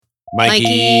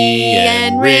Mikey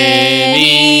and Rin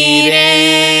eating.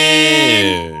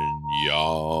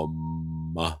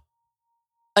 Yum.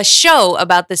 A show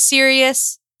about the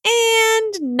serious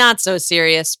and not so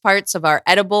serious parts of our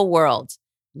edible world.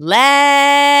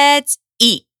 Let's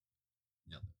eat.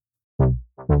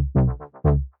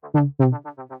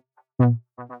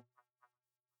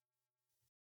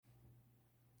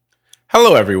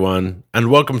 Hello, everyone,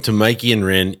 and welcome to Mikey and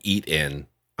Rin Eat In.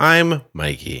 I'm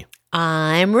Mikey.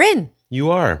 I'm Rin.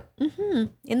 You are.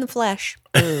 In the flesh.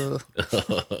 Ooh.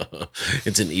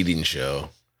 It's an eating show.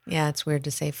 Yeah, it's weird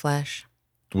to say flesh.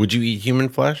 Would you eat human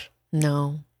flesh?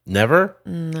 No. Never?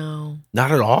 No.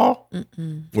 Not at all?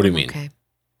 Mm-mm. What do you mean? Okay.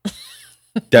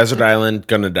 Desert island,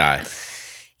 gonna die.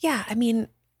 Yeah, I mean,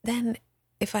 then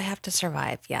if I have to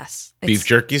survive, yes. Beef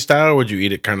jerky style, or would you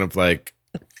eat it kind of like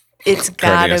It's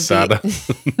carne gotta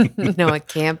asada? be. No, it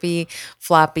can't be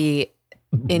floppy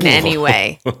in any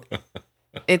way.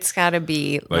 It's gotta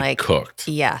be like cooked?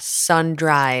 yes, sun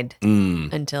dried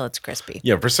Mm. until it's crispy.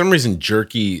 Yeah, for some reason,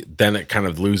 jerky, then it kind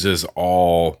of loses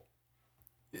all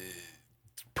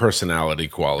personality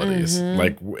qualities. Mhm.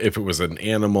 Like if it was an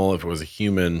animal, if it was a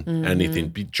human, Mhm.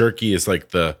 anything. Jerky is like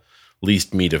the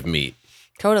least meat of meat.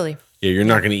 Totally. Yeah, you're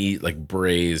not going to eat like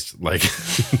braised, like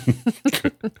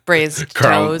Braised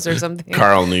Carl- toes or something.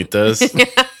 Carnitas.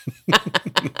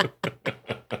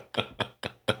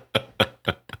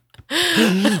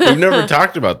 We've never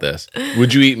talked about this.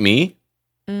 Would you eat me?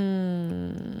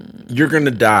 You're going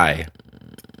to die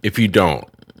if you don't.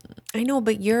 I know,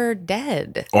 but you're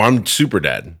dead. Oh, I'm super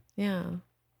dead. Yeah.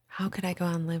 How could I go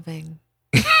on living?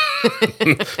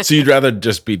 So you'd rather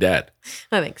just be dead?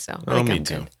 I think so. I Oh, think me I'm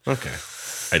too. good. Okay.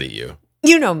 I'd eat you.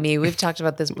 You know me. We've talked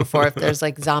about this before. If there's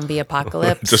like zombie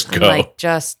apocalypse, Just I'm go. like,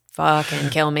 just fucking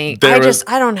kill me. There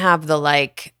I don't have the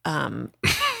like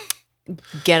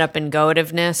get up and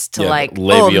go-tiveness to Yeah, like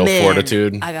labial oh, man,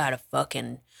 fortitude. I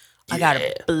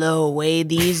gotta blow away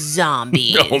these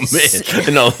zombies. Oh, man.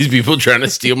 And all these people trying to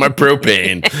steal my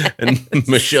propane and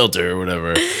my shelter or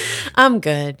whatever. I'm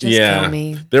good. Just Yeah. kill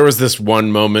me. There was this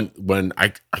one moment when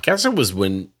I guess it was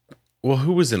when, well,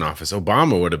 who was in office?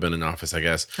 Obama would have been in office, I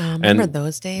guess. Remember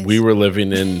those days? We were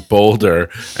living in Boulder,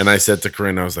 and I said to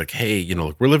Corinne, I was like, hey,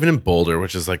 look, we're living in Boulder,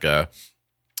 which is like a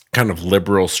kind of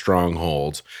liberal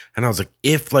stronghold. And I was like,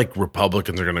 if like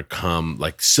Republicans are going to come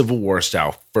like Civil War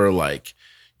style for like,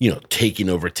 taking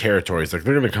over territories, like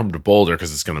they're going to come to Boulder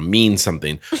because it's going to mean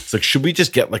something. It's like, should we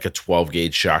just get like a 12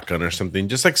 gauge shotgun or something?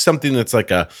 Just like something that's like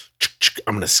I'm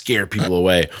going to scare people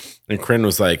away. And Corinne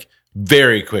was like,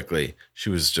 very quickly,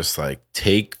 she was just like,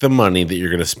 take the money that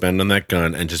you're going to spend on that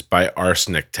gun and just buy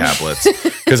arsenic tablets.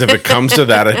 Because if it comes to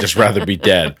that, I'd just rather be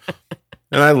dead.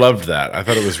 And I loved that. I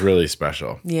thought it was really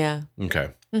special. Yeah. Okay.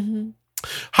 Mm-hmm.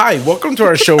 Hi, welcome to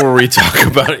our show where we talk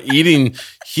about eating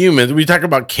humans. We talk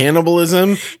about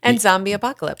cannibalism And zombie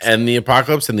apocalypse. and the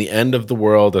apocalypse and the end of the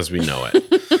world as we know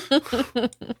it.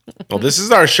 Well, this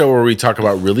is our show where we talk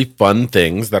about really fun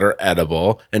things that are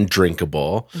edible and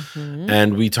drinkable. Mm-hmm.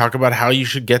 And we talk about how you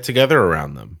should get together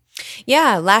around them.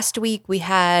 Yeah, last week we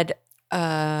had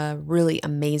a really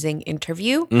amazing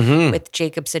interview Mm-hmm. with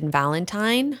Jacobson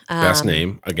Valentine. Best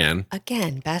name, again.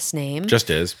 Again, best name. Just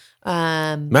is.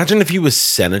 Um, Imagine if he was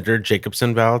Senator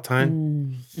Jacobson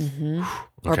Valentine. mhm.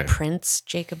 Okay. Or Prince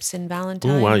Jacobson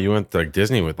Valentine. Oh, wow. You went like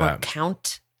Disney with Or that.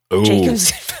 Count Ooh,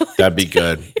 Jacobson Valentine. that'd be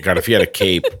good. God, if he had a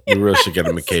cape, we really should get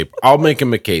him a cape. I'll make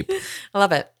him a cape. I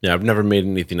love it. Yeah, I've never made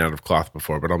anything out of cloth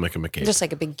before, but I'll make him a cape. Just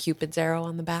like a big Cupid's arrow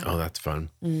on the back. Oh, that's fun.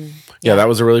 Mm. Yeah, that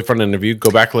was a really fun interview. Go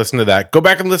back and listen to that. Go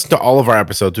back and listen to all of our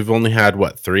episodes. We've only had,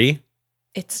 3?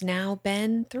 It's now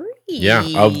been 3. Yeah,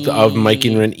 of Mike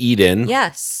and Ren Eden.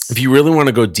 Yes. If you really want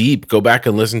to go deep, go back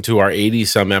and listen to our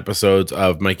 80-some episodes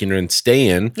of Mike and Ren Stay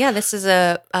In. Yeah, this is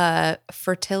a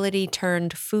fertility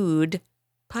turned food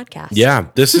podcast. Yeah,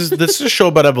 this is a show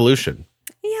about evolution.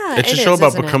 Yeah. It's a it show is, about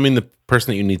isn't it? becoming the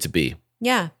person that you need to be.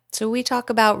 Yeah. So we talk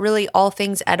about really all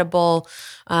things edible,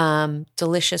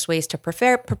 delicious ways to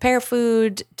prepare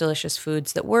food, delicious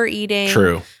foods that we're eating.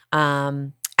 True.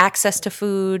 Access to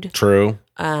food. True.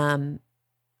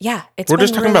 Yeah. We're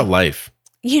just talking about life.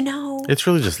 It's It's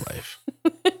really just life.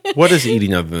 What is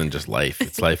eating other than just life?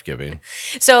 It's life-giving.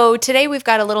 So today we've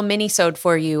got a little mini-sode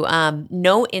for you.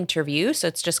 No interview. So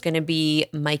it's just going to be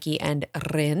Mikey and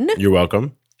Rin. You're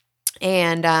welcome.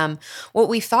 And what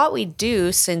we thought we'd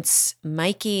do, since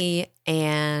Mikey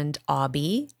and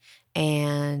Abby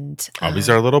and Abby's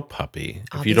our little puppy.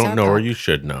 If you Abby's don't our know her, pup. you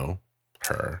should know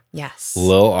her. yes,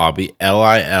 Lil Abby,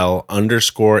 LIL_AUBBIE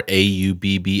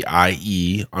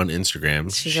on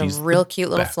Instagram. she's a real cute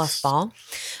little best. fluff ball.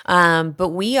 But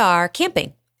we are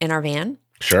camping in our van.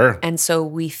 Sure. And so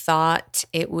we thought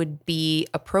it would be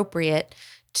appropriate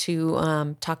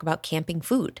to talk about camping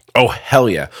food. Oh, hell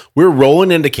yeah. We're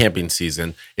rolling into camping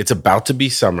season. It's about to be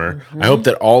summer. I hope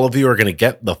that all of you are going to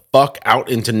get the fuck out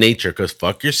into nature because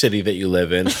fuck your city that you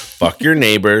live in. Fuck your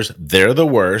neighbors. They're the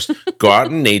worst. Go out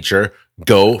in nature.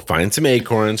 Go find some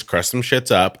acorns, crush some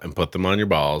shits up, and put them on your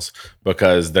balls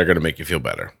because they're going to make you feel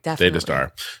better. Definitely. They just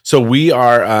are. So we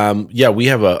are, we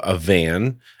have a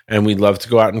van and we'd love to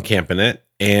go out and camp in it.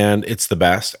 And it's the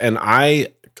best. And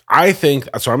I think,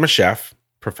 so I'm a chef.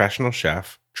 Professional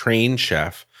chef, trained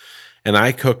chef, and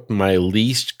I cooked my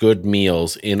least good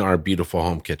meals in our beautiful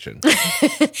home kitchen.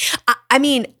 I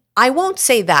mean, I won't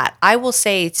say that. I will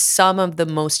say some of the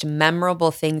most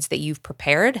memorable things that you've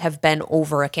prepared have been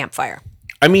over a campfire.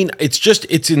 I mean,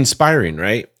 it's inspiring,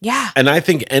 right? Yeah. And I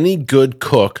think any good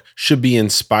cook should be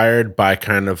inspired by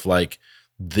kind of like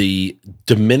the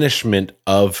diminishment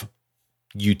of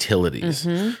utilities.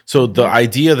 So the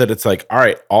idea that it's like, all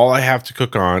right, all I have to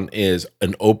cook on is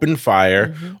an open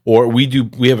fire, or we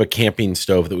have a camping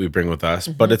stove that we bring with us,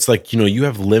 but it's like, you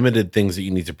have limited things that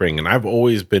you need to bring. And I've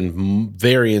always been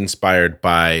very inspired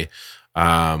by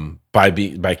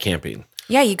camping.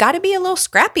 Yeah, you got to be a little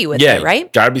scrappy with it,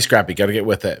 right? Got to be scrappy, got to get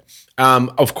with it.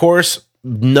 Of course,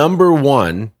 number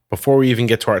one, before we even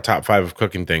get to our top 5 of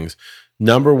cooking things,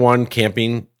 number one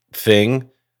camping thing,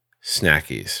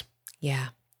 snackies. Yeah.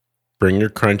 Bring your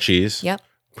crunchies. Yep.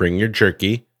 Bring your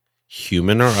jerky,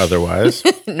 human or otherwise.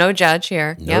 No judge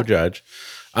here. No judge.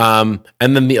 And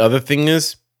then the other thing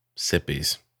is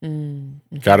sippies.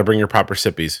 Got to bring your proper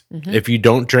sippies. If you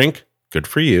don't drink, good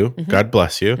for you. God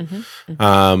bless you.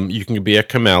 You can be a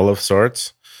camel of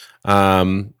sorts.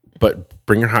 But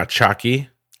bring your hot chalky.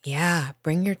 Yeah.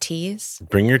 Bring your teas.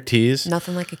 Bring your teas.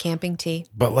 Nothing like a camping tea.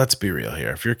 But let's be real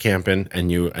here. If you're camping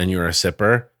and you're a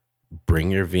sipper,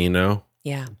 bring your vino.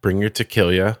 Yeah. Bring your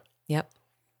tequila. Yep.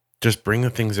 Just bring the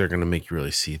things that are going to make you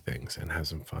really see things and have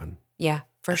some fun. Yeah,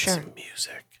 for sure. Some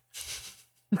music.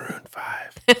 Maroon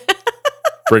 5.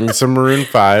 Bring some Maroon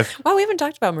 5. Wow, we haven't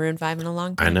talked about Maroon 5 in a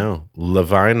long time. I know.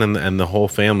 Levine and the whole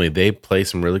family, they play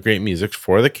some really great music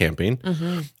for the camping.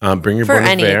 Bring your for Bon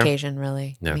any Iver. occasion,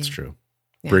 really. That's true.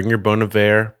 Yeah. Bring your Bon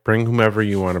Iver. Bring whomever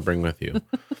you want to bring with you.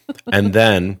 And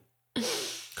then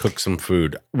cook some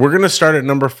food. We're going to start at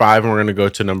number 5 and we're going to go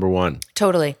to number 1.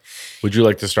 Totally. Would you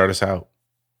like to start us out?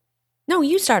 No,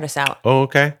 you start us out. Oh,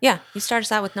 okay. Yeah, you start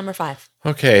us out with number 5.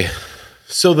 Okay.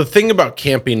 So the thing about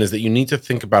camping is that you need to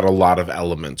think about a lot of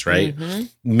elements, right?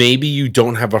 Maybe you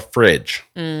don't have a fridge.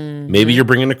 Maybe you're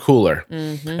bringing a cooler.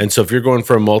 And so if you're going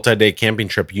for a multi-day camping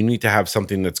trip, you need to have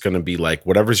something that's going to be like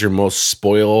whatever's your most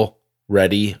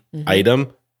spoil-ready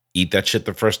item. Eat that shit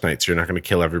the first night, so you're not going to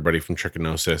kill everybody from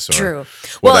trichinosis or True.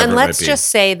 Well, and it let's might be. just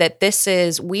say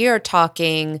that we are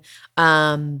talking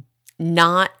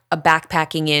not a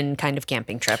backpacking in kind of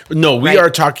camping trip. No, we right? are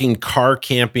talking car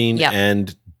camping Yep.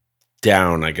 and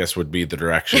down, I guess would be the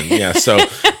direction. Yeah. So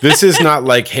this is not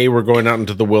like, hey, we're going out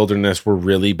into the wilderness. We're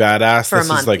really badass. For a This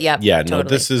month. is like, Yep, yeah, totally. no,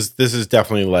 this is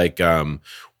definitely like,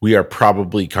 we are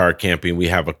probably car camping. We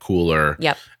have a cooler.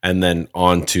 Yep. And then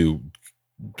on to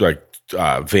like,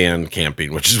 van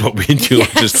camping, which is what we do.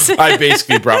 Yes. I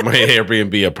basically brought my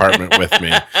Airbnb apartment with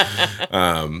me.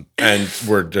 And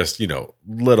we're just,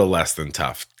 little less than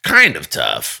tough, kind of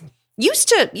tough. Used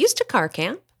to car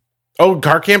camp. Oh,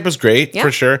 car camp is great Yeah,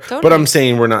 for sure. totally. But I'm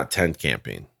saying we're not tent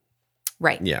camping.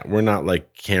 Right. Yeah, we're not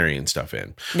like carrying stuff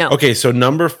in. No. Okay, so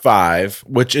number 5,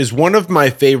 which is one of my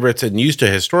favorites and used to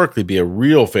historically be a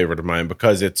real favorite of mine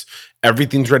because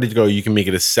everything's ready to go. You can make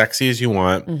it as sexy as you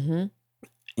want.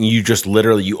 You just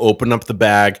literally, you open up the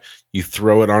bag, you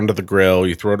throw it onto the grill,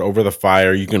 you throw it over the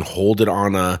fire. You can hold it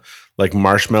on a like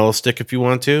marshmallow stick if you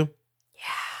want to. Yeah.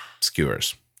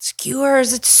 Skewers.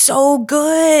 Skewers, it's so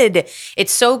good.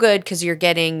 It's so good because you're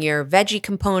getting your veggie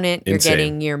component, you're Insane.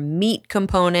 getting your meat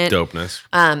component. Dopeness.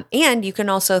 And you can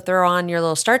also throw on your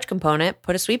little starch component,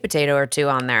 put a sweet potato or two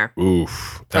on there.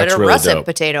 Oof. Put That's a really russet dope.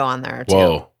 potato on there or two.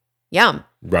 Whoa. Yum.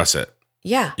 Russet.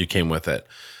 Yeah. You came with it.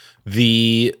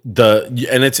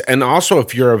 And also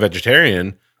if you're a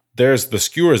vegetarian, there's the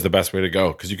skewer is the best way to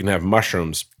go because you can have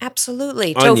mushrooms,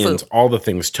 Absolutely. onions, Tofu. all the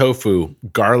things, tofu,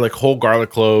 garlic, whole garlic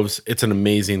cloves. It's an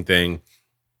amazing thing.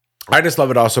 I just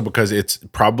love it also because it's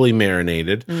probably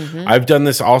marinated. I've done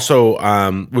this also,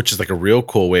 which is like a real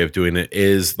cool way of doing it,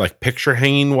 is like picture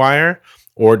hanging wire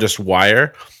or just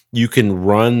wire. You can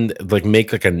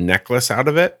make like a necklace out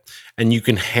of it and you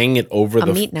can hang it over A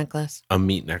meat necklace. a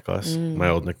meat necklace, my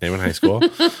old nickname in high school.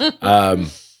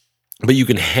 But you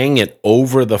can hang it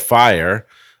over the fire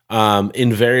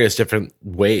in various different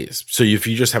ways. So if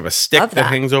you just have a stick Love that that.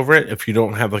 hangs over it, if you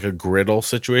don't have like a griddle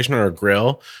situation or a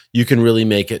grill, you can really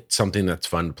make it something that's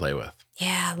fun to play with.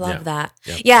 Yeah, I love Yeah. that.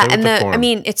 Yeah. Yeah, Play with and the form.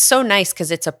 it's so nice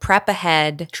because it's a prep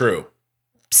ahead, True.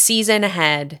 season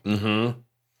ahead, Mm-hmm.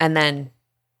 and then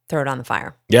throw it on the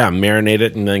fire. Yeah, marinate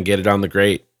it and then get it on the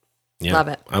grate. Yeah, Love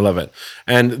it. I love it.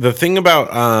 And the thing about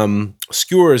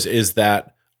skewers is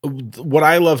that what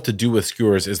I love to do with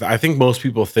skewers is that I think most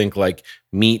people think like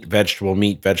meat, vegetable,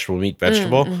 meat, vegetable, meat,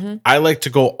 vegetable. Mm-hmm. I like to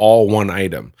go all one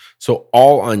item. So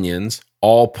all onions,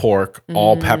 all pork,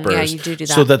 all peppers. Yeah, you do that.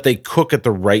 So that they cook at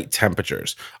the right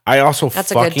temperatures. I also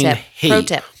That's a good fucking tip. Pro hate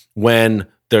tip. when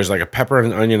there's like a pepper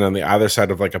and an onion on the either side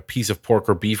of like a piece of pork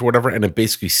or beef or whatever, and it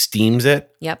basically steams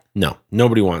it. Yep. No,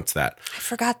 nobody wants that. I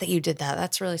forgot that you did that.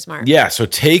 That's really smart. Yeah, so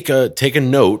take a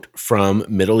note from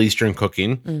Middle Eastern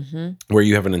cooking Mm-hmm. where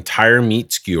you have an entire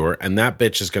meat skewer and that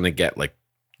bitch is going to get like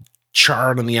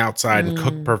charred on the outside and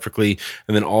cooked perfectly,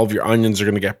 and then all of your onions are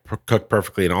going to get cooked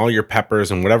perfectly, and all your peppers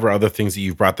and whatever other things that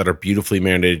you've brought that are beautifully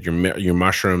marinated, your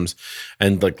mushrooms,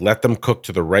 and like let them cook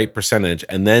to the right percentage,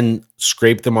 and then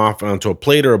scrape them off onto a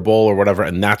plate or a bowl or whatever,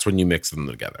 and that's when you mix them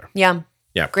together. Yeah.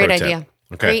 Yeah, Great pro tip. idea.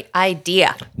 Okay, Great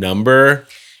idea. Number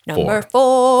Number four.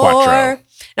 four. Quattro.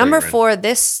 Number Favorite.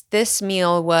 4, this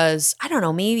meal was, I don't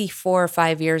know, maybe 4 or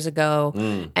 5 years ago.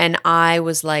 And I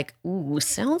was like, ooh,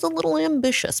 sounds a little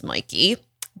ambitious, Mikey.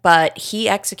 But he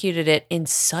executed it in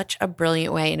such a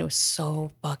brilliant way, and it was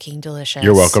so fucking delicious.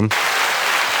 You're welcome.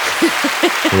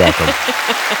 You're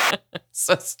welcome.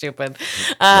 So stupid.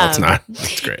 No, it's not.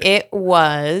 It's great. It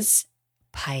was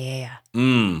paella.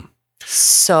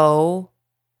 So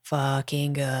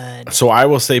fucking good. So I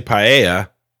will say paella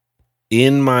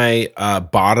in my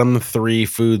bottom 3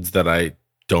 foods that I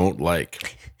don't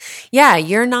like. Yeah,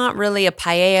 you're not really a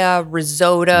paella,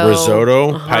 risotto.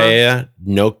 Risotto, paella,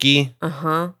 gnocchi.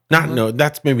 Uh-huh. No,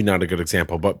 that's maybe not a good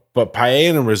example, but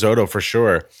paella and risotto for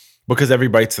sure, because every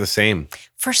bite's the same.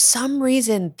 For some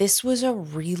reason, this was a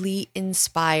really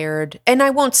inspired, and I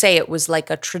won't say it was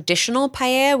like a traditional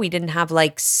paella. We didn't have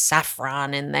like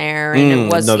saffron in there, and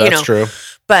it was, no, that's true.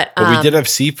 But we did have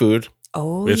seafood.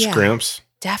 Oh, We had yeah, scrimps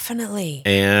definitely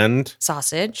and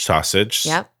sausage. sausage.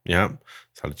 Yep.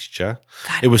 Salchicha.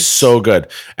 God, It was so good.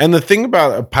 And the thing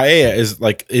about a paella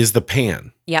is the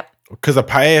pan. Yep. Because a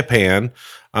paella pan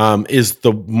is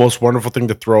the most wonderful thing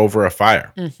to throw over a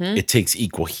fire. Mm-hmm. It takes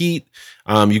equal heat.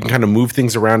 You can kind of move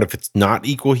things around if it's not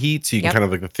equal heat. So you can Yep. kind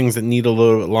of like the things that need a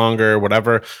little bit longer,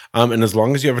 whatever. And as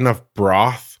long as you have enough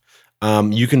broth,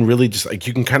 you can really just like,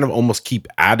 you can kind of almost keep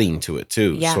adding to it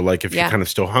too. Yeah. So like if Yeah. you're kind of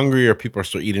still hungry or people are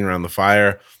still eating around the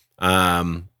fire,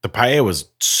 the paella was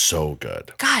so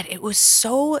good. God, it was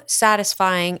so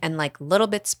satisfying and like a little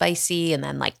bit spicy, and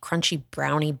then like crunchy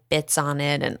brownie bits on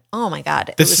it, and oh my God,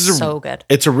 it was so good.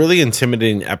 It's a really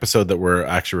intimidating episode that we're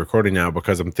actually recording now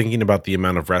because I'm thinking about the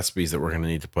amount of recipes that we're going to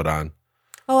need to put on.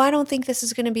 Oh, I don't think this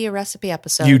is going to be a recipe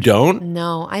episode. You don't?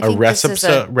 No, I A think this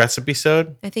is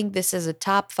recipe-sode? I think this is a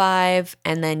top 5,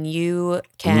 and then you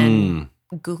can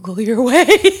Google your way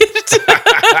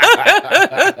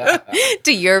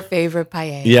to your favorite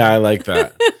paella. Yeah, I like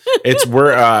that.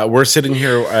 We're sitting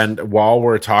here, and while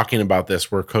we're talking about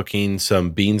this, we're cooking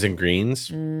some beans and greens,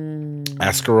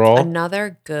 escarole,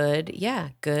 Another good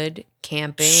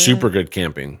camping. super good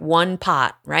camping. One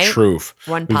pot, right? Truth.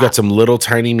 One We've pot. got some little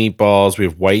tiny meatballs. We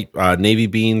have white navy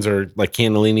beans or like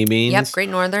cannellini beans. Yep, Great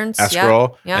Northerns.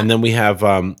 Escarole, Yeah. and then we have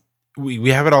we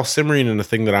have it all simmering in a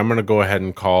thing that I'm going to go ahead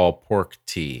and call pork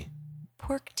tea.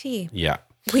 Pork tea. Yeah,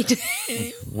 We did.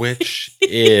 which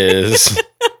is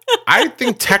I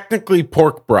think technically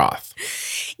pork broth,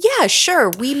 Yeah, sure.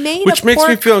 We made which a makes me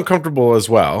pork. feel uncomfortable as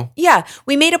well. Yeah,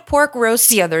 we made a pork roast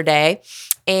the other day,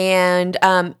 and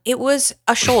it was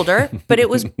a shoulder, but it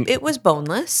was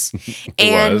boneless.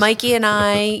 And was. Mikey and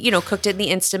I, cooked it in the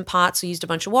Instant Pot, so used a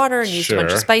bunch of water and used a bunch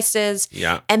of Sure. spices.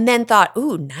 Yeah, And then thought,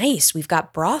 ooh, nice, we've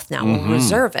got broth now. We'll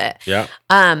reserve it. yeah.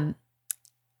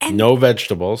 And No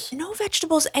vegetables. no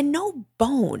vegetables and no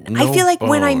bone. No I feel like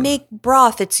when I bone. make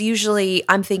broth, it's usually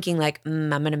I'm thinking like, I'm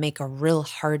going to make a real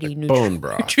hearty Bone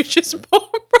broth. nutritious bone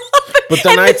broth. But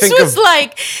then And I this think was of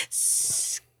like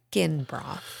skin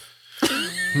broth,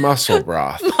 muscle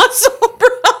broth. muscle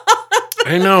broth.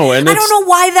 I know, and I don't know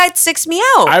why that sticks me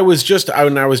out. I was just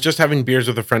having beers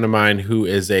with a friend of mine who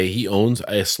he owns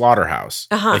a slaughterhouse.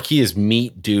 Uh-huh. Like he is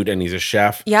meat dude and he's a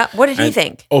chef. Yeah. What did he And-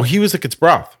 think? Oh, he was like, it's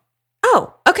broth.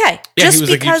 Oh, okay. Yeah, Just he was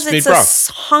like, you because just it's made a broth.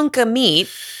 hunk of meat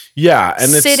Yeah,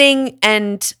 and it's sitting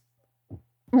and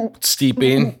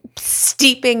steeping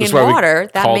steeping That's in why we water,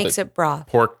 that called makes it it broth.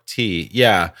 pork tea.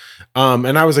 Yeah.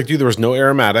 And I was like, dude, there was no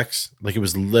aromatics. Like it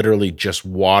was literally just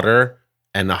water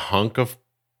and a hunk of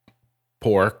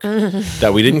pork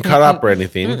that we didn't cut up or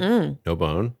anything. No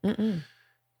bone.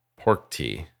 Pork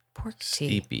tea. Pork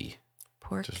tea. Steepy.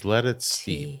 Pork Just let it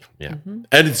tea. steep. Yeah.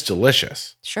 And it's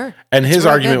delicious. Sure. And his really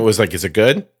argument good. was like, is it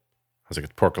good? I was like,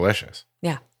 it's porkalicious.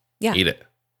 Yeah. Yeah. Eat it.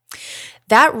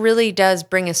 That really does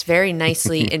bring us very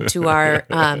nicely into our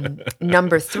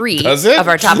number 3 Does it? of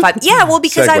our top 5. Yeah, well,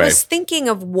 because I Segue. was thinking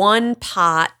of one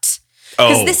pot.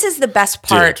 Because this is the best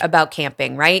part about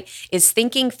camping, right? Is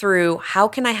thinking through how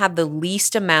can I have the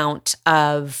least amount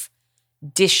of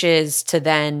dishes to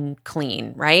then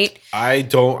clean, right? I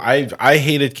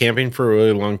hated camping for a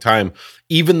really long time.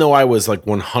 Even though I was like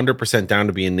 100% down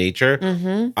to be in nature,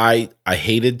 I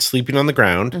hated sleeping on the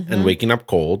ground and waking up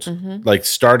cold, like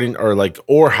starting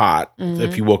or hot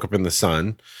if you woke up in the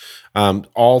sun.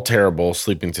 All terrible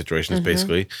sleeping situations,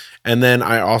 basically. And then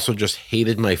I also just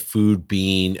hated my food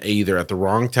being either at the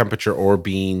wrong temperature or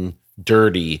being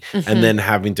dirty and then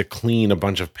having to clean a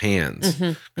bunch of pans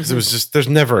because it was just, there's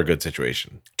never a good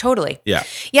situation. Totally. Yeah.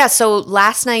 Yeah. So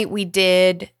last night we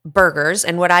did burgers,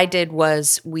 and what I did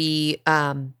was we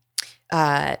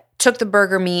took the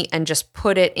burger meat and just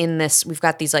put it in this. We've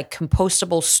got these like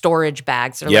compostable storage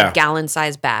bags. They're like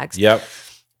gallon-sized bags. Yep.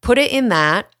 Put it in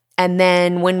that. And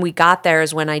then when we got there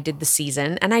is when I did the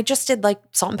season, and I just did like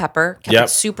salt and pepper, kept it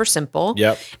super simple.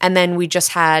 Yep. And then we just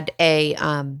had a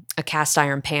cast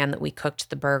iron pan that we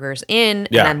cooked the burgers in,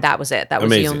 and then that was it. That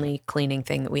was the only cleaning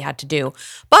thing that we had to do.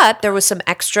 But there was some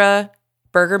extra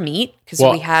burger meat because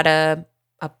we had a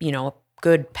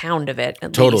good pound of it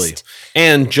at least.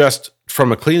 And just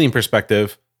from a cleaning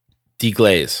perspective,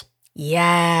 deglaze.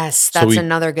 Yes, that's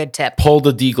another good tip. Pull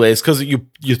the deglaze because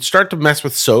you start to mess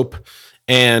with soap.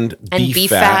 And beef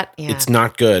fat, it's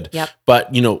not good. Yep.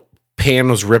 But, pan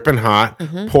was ripping hot,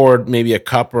 poured maybe a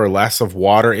cup or less of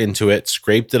water into it,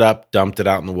 scraped it up, dumped it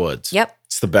out in the woods. Yep.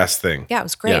 It's the best thing. Yeah, it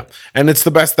was great. Yeah. And it's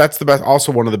the best. That's the best.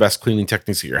 Also, one of the best cleaning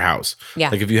techniques at your house.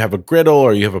 Yeah. Like if you have a griddle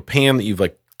or you have a pan that you've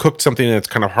like cooked something and it's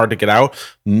kind of hard to get out,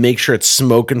 make sure it's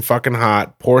smoking fucking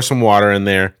hot, pour some water in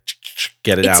there,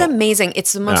 get it out. It's amazing.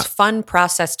 It's the most fun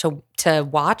process to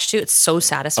watch too. It's so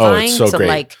satisfying so great.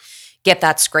 Like get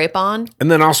that scrape on. And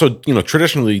then also,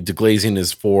 traditionally deglazing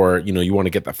is for, you want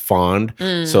to get the fond.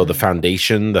 So the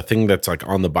foundation, the thing that's like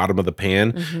on the bottom of the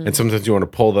pan. And sometimes you want to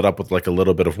pull that up with like a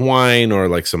little bit of wine or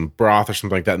like some broth or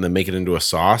something like that and then make it into a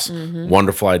sauce.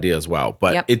 Wonderful idea as well.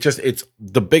 But it's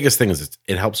the biggest thing is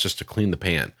it helps just to clean the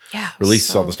pan. Yeah.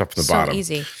 Releases all the stuff from the bottom.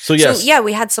 Easy. So yes. So yeah,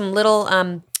 we had some little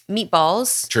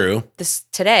meatballs. True.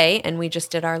 Today, and we just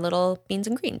did our little beans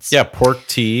and greens. Yeah, pork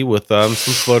tea with some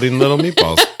floating little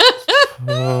meatballs.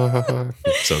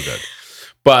 So good.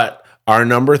 But our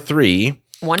number 3,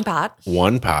 one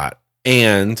pot.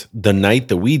 And the night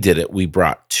that we did it, we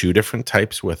brought 2 different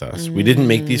types with us. We didn't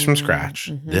make these from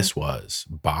scratch. This was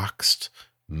boxed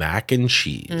mac and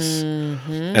cheese.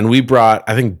 And we brought,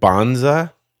 I think,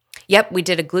 Banza. Yep, we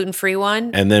did a gluten-free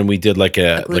one. And then we did like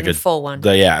a gluten-full one.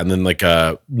 And then like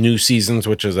a New Seasons,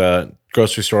 which is a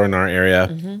grocery store in our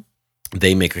area.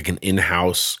 They make like an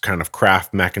in-house kind of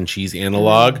craft mac and cheese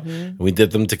analog. And we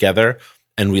did them together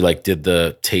and we like did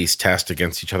the taste test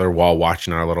against each other while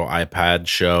watching our little iPad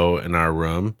show in our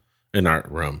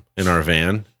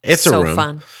van. It's so a room.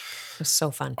 Fun. It was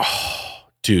so fun. Oh,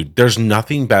 dude, there's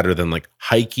nothing better than like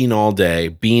hiking all day,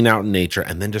 being out in nature,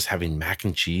 and then just having mac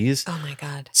and cheese. Oh my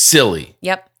God. Silly.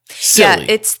 Yep. Silly.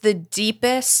 Yeah, it's the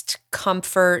deepest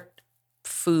comfort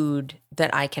food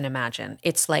that I can imagine.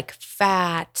 It's like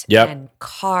fat and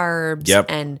carbs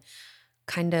and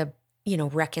kind of,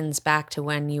 reckons back to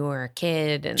when you were a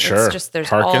kid. And it's just,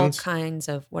 there's all kinds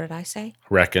of, what did I say?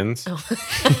 Reckons. Oh.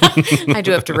 I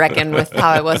do have to reckon with how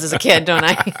I was as a kid, don't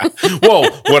I? Well,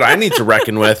 what I need to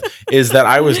reckon with is that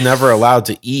I was never allowed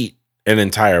to eat an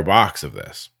entire box of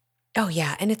this. Oh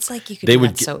yeah. And it's like you could do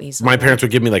that so easily. My parents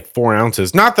would give me like 4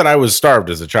 ounces. Not that I was starved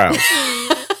as a child.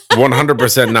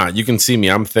 100% not. You can see me.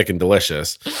 I'm thick and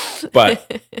delicious.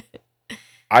 But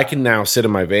I can now sit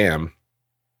in my van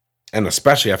and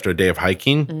especially after a day of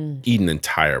hiking, eat an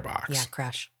entire box. Yeah,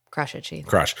 crush it, cheese.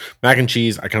 Crush. Mac and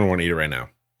cheese, I kind of want to eat it right now.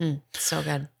 So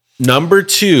good. Number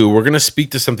 2, we're going to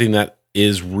speak to something that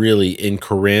is really in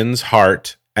Corinne's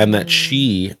heart and that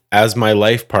she, as my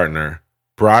life partner,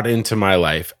 brought into my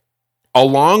life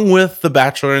along with The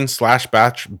Bachelor and /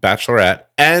 Bachelorette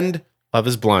and Love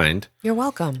is Blind. You're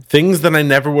welcome. Things that I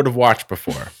never would have watched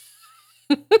before.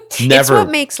 Never. It's what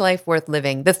makes life worth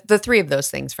living. The 3 of those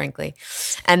things, frankly.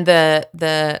 And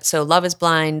so Love is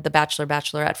Blind, The Bachelor,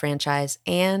 Bachelorette franchise,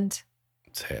 and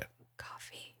that's it.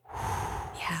 Coffee.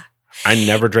 Yeah. I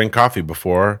never drank coffee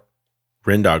before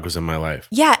Rindog was in my life.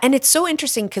 Yeah, and it's so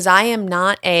interesting because I am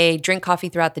not a drink coffee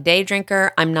throughout the day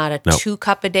drinker. I'm not a 2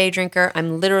 cup a day drinker.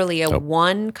 I'm literally a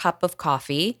 1 cup of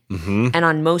coffee. Mm-hmm. And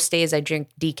on most days I drink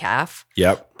decaf.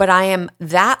 Yep. But I am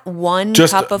that 1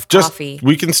 cup of coffee.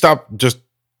 We can stop.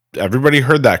 Everybody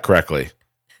heard that correctly.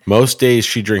 Most days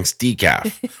she drinks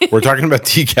decaf. We're talking about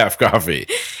decaf coffee.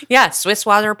 Yeah, Swiss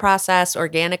water process,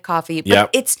 organic coffee.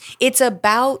 But it's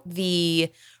about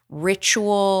the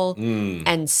ritual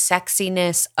and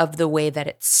sexiness of the way that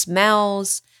it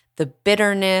smells, the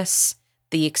bitterness,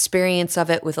 the experience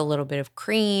of it with a little bit of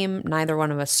cream. Neither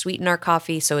one of us sweeten our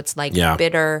coffee, so it's like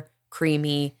bitter,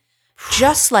 creamy.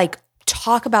 Just like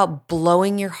talk about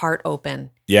blowing your heart open.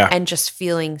 Yeah. And just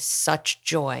feeling such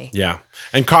joy. Yeah.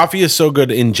 And coffee is so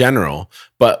good in general.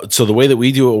 But so the way that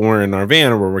we do it when we're in our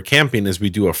van or where we're camping is we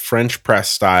do a French press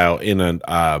style in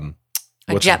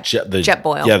jet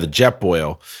boil. Yeah, the jet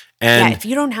boil. And if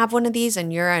you don't have one of these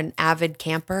and you're an avid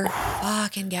camper,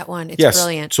 fucking get one. It's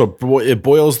brilliant. So it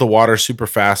boils the water super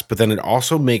fast, but then it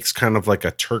also makes kind of like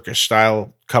a Turkish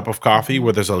style cup of coffee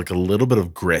where there's like a little bit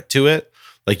of grit to it.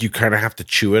 Like you kind of have to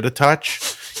chew it a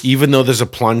touch. Even though there's a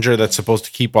plunger that's supposed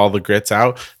to keep all the grits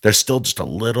out, there's still just a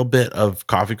little bit of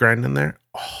coffee grind in there.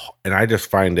 Oh, and I just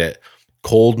find it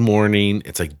cold morning.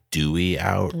 It's like dewy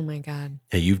out. Oh my God.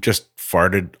 Yeah, you've just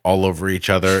farted all over each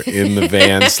other in the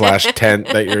van / tent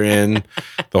that you're in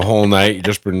the whole night. You've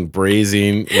just been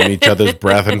brazing in each other's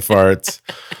breath and farts.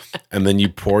 And then you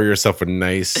pour yourself a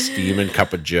nice steaming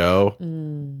cup of Joe.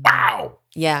 Wow.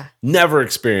 Yeah. Never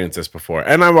experienced this before.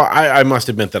 And I must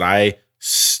admit that I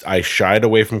shied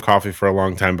away from coffee for a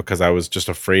long time because I was just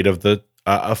afraid of the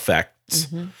effects.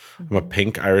 I'm a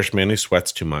pink Irish man who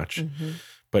sweats too much.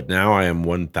 But now I am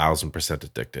 1,000%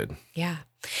 addicted. Yeah.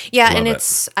 Yeah. Love and it.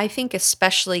 it's, I think,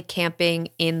 especially camping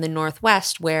in the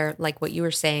Northwest where, like what you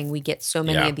were saying, we get so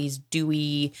many of these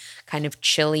dewy, kind of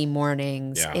chilly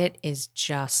mornings. Yeah. It is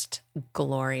just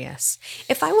glorious.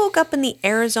 If I woke up in the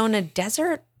Arizona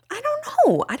desert, I don't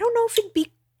know. I don't know if it'd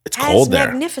be It's as cold there.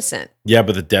 magnificent. Yeah,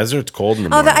 but the desert's cold in the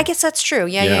Oh, morning. I guess that's true.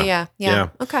 Yeah.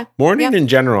 Okay. Morning in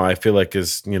general, I feel like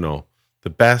is, the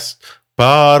best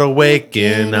part of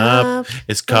waking up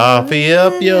is coffee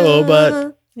up your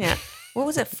butt. Yeah. What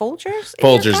was it? Folgers?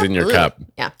 Folgers in your Ugh. cup.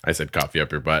 Yeah. I said coffee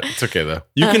up your butt. It's okay though.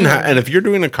 You can, and if you're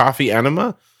doing a coffee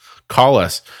enema, call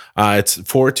us. It's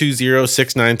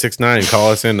 420-6969.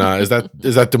 Call us in. Is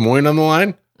that Des Moines on the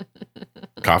line?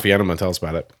 Coffee enema. Tell us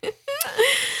about it.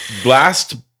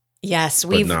 Last. Yes,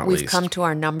 but we've not we've least. come to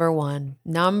our number one,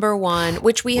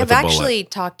 which we With have a bullet. actually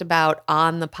talked about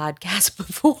on the podcast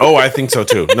before. Oh, I think so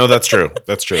too. No, that's true.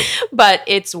 That's true. But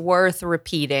it's worth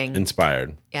repeating.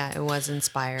 Inspired. Yeah, it was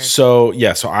inspired. So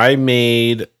I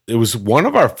made, it was one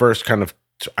of our first kind of,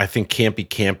 I think,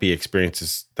 campy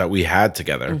experiences that we had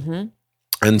together.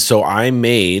 And so I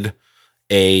made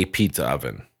a pizza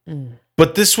oven.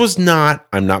 But this was not,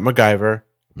 I'm not MacGyver.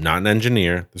 I'm not an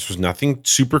engineer. This was nothing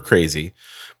super crazy.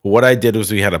 But what I did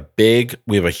was we have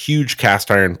a huge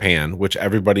cast iron pan, which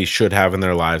everybody should have in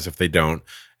their lives. If they don't,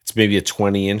 it's maybe a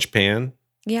 20-inch pan.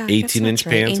 Yeah, 18-inch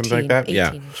pan, something like that. 18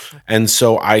 Yeah. inch. And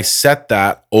so I set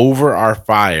that over our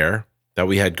fire that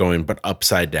we had going, but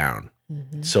upside down.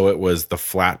 So it was the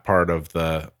flat part of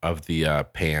the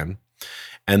pan.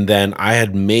 And then I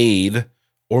had made,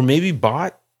 or maybe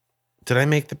bought, did I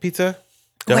make the pizza?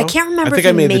 Oh, I dough? can't remember I think if I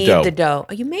you made made the dough.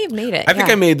 Oh, you may have made it. I think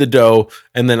I made the dough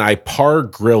and then I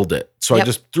grilled it. So I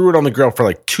just threw it on the grill for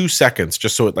like 2 seconds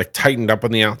just so it like tightened up on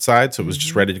the outside. So it was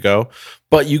just ready to go.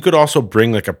 But you could also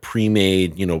bring like a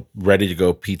pre-made, ready to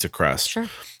go pizza crust. Sure.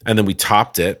 And then we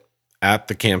topped it at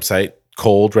the campsite,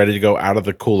 cold, ready to go out of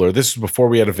the cooler. This was before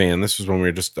we had a van. This was when we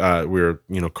were just,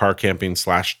 car camping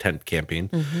 / tent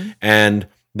camping. And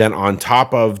then on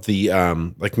top of the,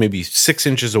 like maybe 6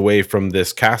 inches away from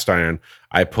this cast iron,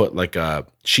 I put like a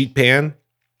sheet pan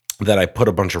that I put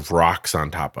a bunch of rocks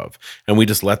on top of. And we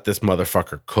just let this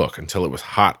motherfucker cook until it was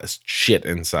hot as shit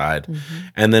inside.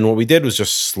 And then what we did was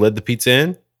just slid the pizza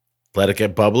in, let it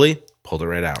get bubbly, pulled it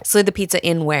right out. Slid the pizza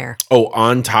in where? Oh,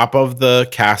 on top of the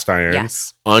cast iron,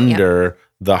 Yes. under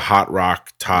the hot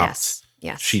rock topped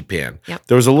Yes. sheet pan. Yep.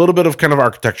 There was a little bit of kind of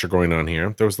architecture going on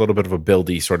here. There was a little bit of a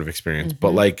buildy sort of experience,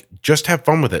 but like just have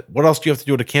fun with it. What else do you have to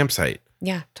do at a campsite?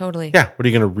 Yeah, totally. Yeah. What are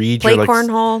you going to read? Play your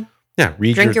cornhole. Yeah.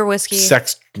 Read Drink your whiskey.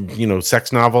 Sex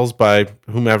novels by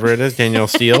whomever it is, Danielle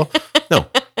Steele. No,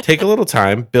 take a little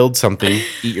time, build something,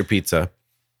 eat your pizza.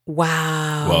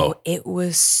 Wow. Whoa. It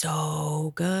was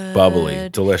so good. Bubbly,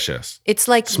 delicious. It's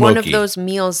like one of Smoky. those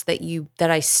meals that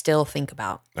I still think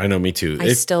about. I know, me too.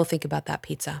 I still think about that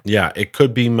pizza. Yeah, it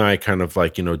could be my kind of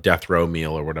like, death row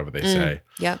meal or whatever they say.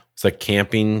 Yep. It's like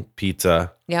camping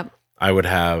pizza. Yep. I'd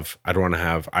want to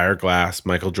have Ira Glass,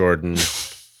 Michael Jordan,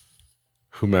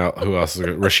 who else is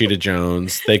good? Rashida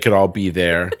Jones. They could all be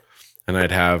there. And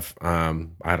I'd have,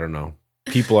 I don't know,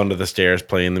 people under the stairs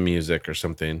playing the music or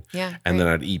something. Yeah. And then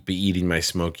I'd be eating my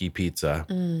smoky pizza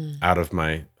out of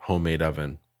my homemade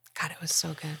oven. God, it was so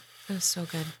good. It was so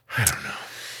good. I don't know.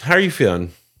 How are you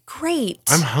feeling? Great.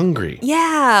 I'm hungry.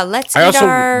 Yeah, let's I eat also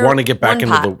our want to get back one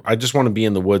into pot. I just want to be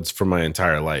in the woods for my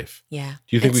entire life. Yeah.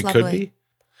 Do you think it's we could lovely. be?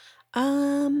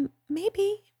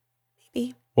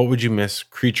 Maybe. What would you miss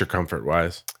creature comfort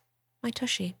wise? My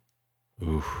tushy.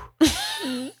 Ooh.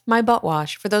 My butt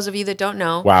wash. For those of you that don't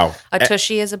know, Wow. a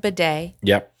tushy is a bidet.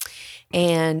 Yep.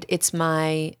 And it's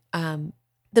my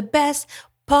the best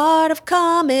part of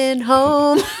coming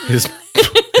home. Is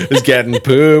getting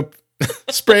poop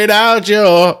sprayed out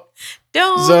your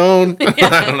Don't. zone. I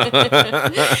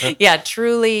don't know. Yeah,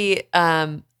 truly.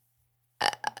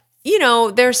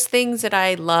 There's things that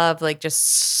I love, like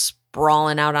just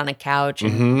sprawling out on a couch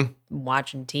and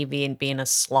watching TV and being a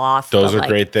sloth. Those are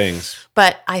great things.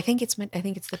 But I think it's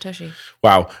the tushy.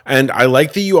 Wow. And I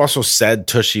like that you also said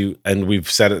tushy, and we've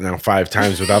said it now 5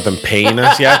 times without them paying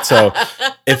us yet. So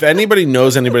if anybody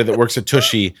knows anybody that works at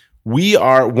Tushy, we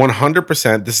are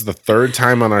 100%. This is the 3rd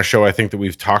time on our show, I think, that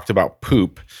we've talked about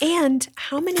poop. And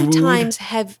how many times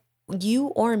have you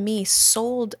or me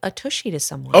sold a tushy to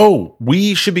someone? Oh,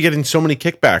 we should be getting so many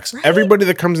kickbacks. Right? Everybody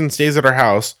that comes and stays at our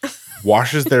house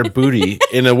washes their booty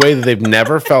in a way that they've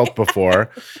never felt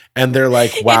before. And they're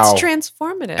like, wow. It's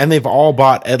transformative. And they've all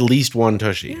bought at least one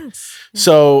tushy. Yes.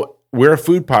 So we're a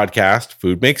food podcast.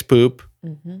 Food makes poop.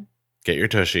 Mm-hmm. Get your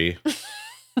tushy.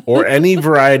 Or any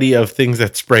variety of things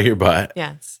that spray your butt.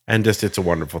 Yes. And just, it's a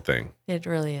wonderful thing. It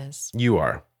really is. You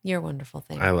are. You're a wonderful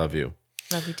thing. I love you.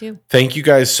 Love you too. Thank you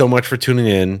guys so much for tuning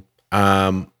in.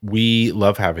 We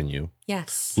love having you.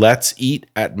 Yes. Let's eat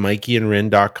at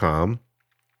mikeyandrin.com.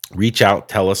 Reach out,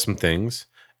 tell us some things.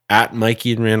 At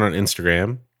Mikey and Rin on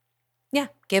Instagram. Yeah.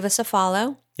 Give us a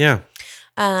follow. Yeah.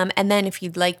 And then if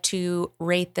you'd like to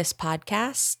rate this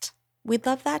podcast, we'd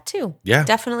love that too. Yeah.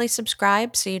 Definitely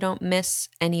subscribe so you don't miss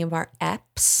any of our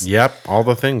eps. Yep. All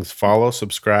the things. Follow,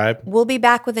 subscribe. We'll be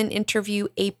back with an interview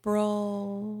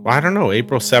April. Well, I don't know.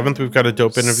 April 7th, we've got a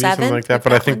dope interview, something like that.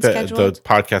 But I think that the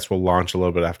podcast will launch a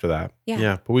little bit after that.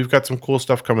 Yeah. But we've got some cool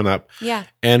stuff coming up. Yeah.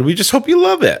 And we just hope you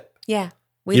love it. Yeah.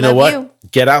 We you love know what? you.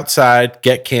 Get outside,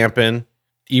 get camping.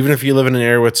 Even if you live in an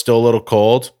area where it's still a little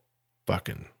cold,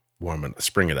 fucking warm it,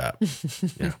 spring it up.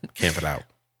 Yeah. Camp it out.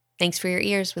 Thanks for your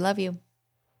ears. We love you.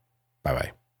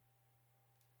 Bye-bye.